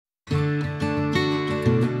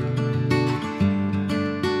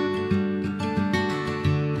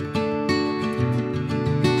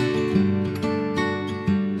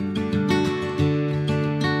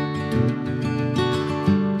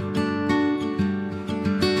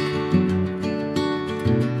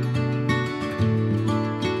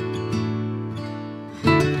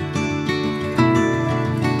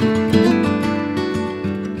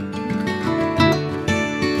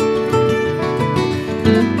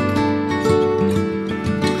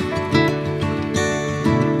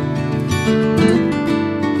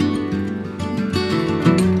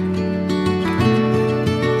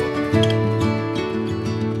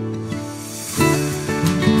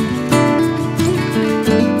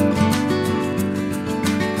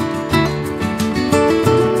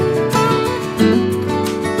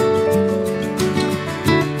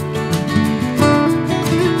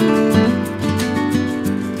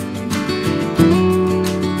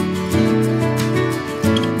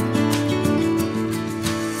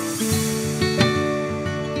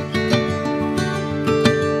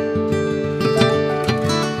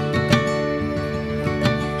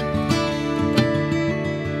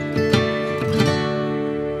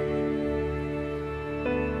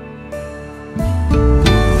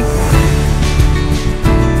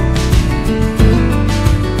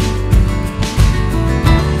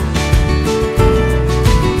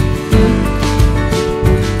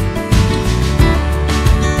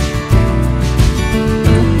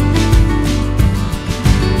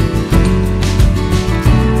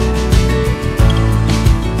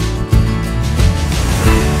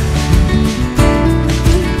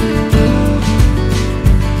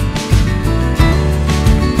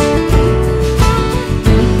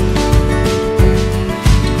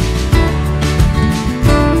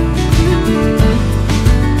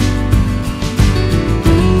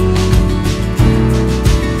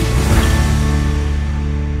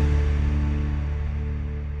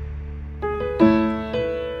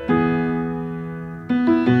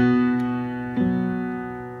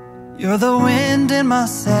my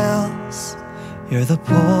sails. You're the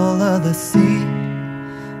pull of the sea.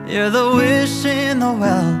 You're the wish in the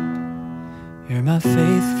well. You're my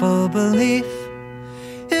faithful belief.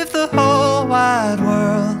 If the whole wide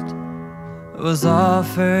world was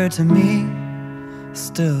offered to me,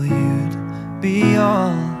 still you'd be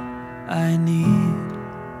all I need.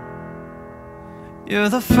 You're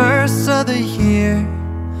the first of the year,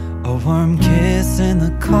 a warm kiss in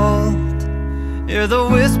the cold. You're the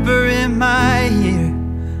whisper in my ear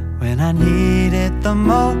when I need it the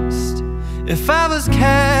most. If I was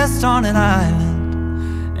cast on an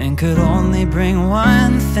island and could only bring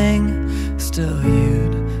one thing, still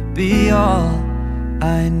you'd be all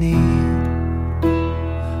I need.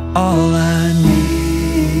 All I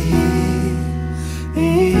need,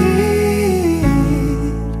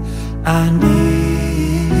 I need.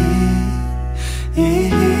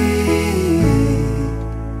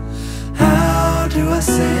 How do I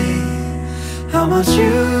say how much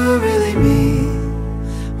you really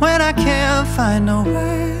mean when I can't find no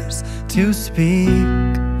words to speak?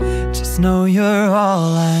 Just know you're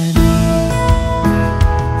all I need.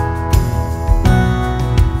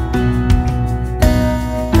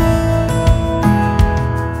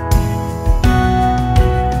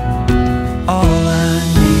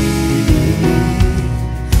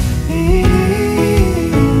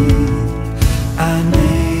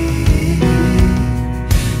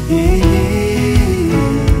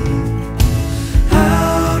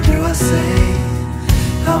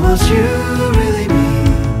 You really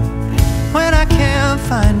mean when I can't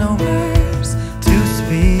find no words to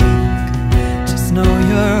speak. Just know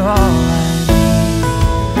you're all I need.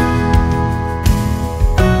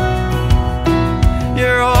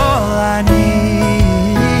 You're all I need.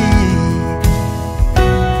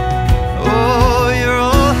 Oh, you're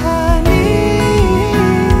all I need.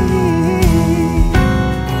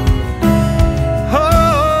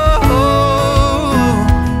 Oh,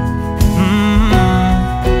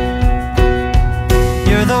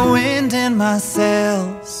 You're the wind in my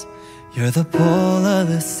sails. You're the pull of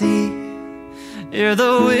the sea. You're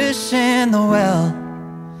the wish in the well,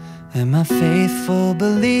 and my faithful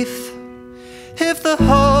belief. If the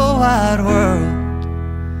whole wide world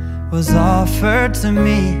was offered to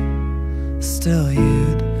me, still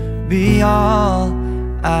you'd be all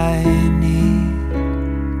I need.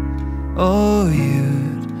 Oh,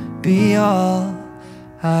 you'd be all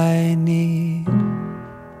I need.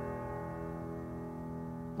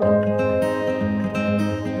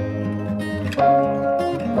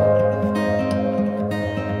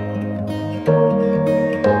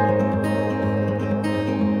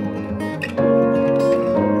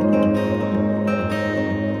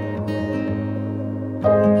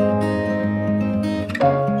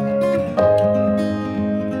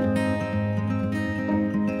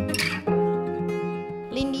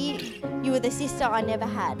 Lindy, you were the sister I never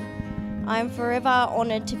had. I am forever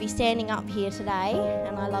honoured to be standing up here today,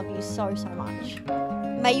 and I love you so, so much.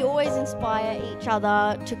 May you always inspire each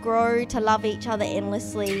other to grow, to love each other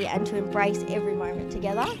endlessly, and to embrace every moment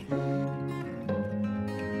together.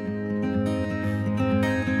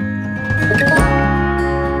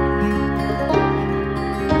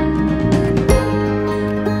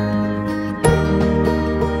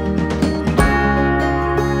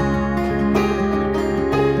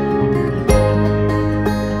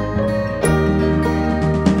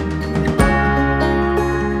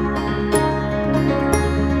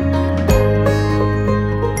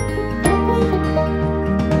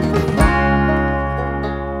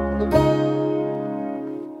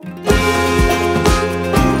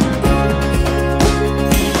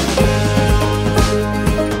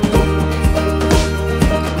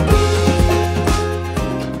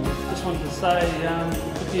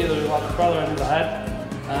 You're like a brother I never had.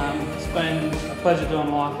 It's been a pleasure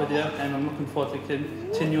doing life with you, and I'm looking forward to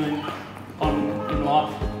continuing on in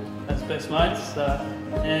life as best mates.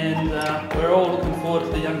 And we're all looking forward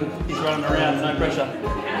to the younger cookies running around, no pressure.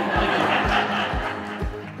 Thank you.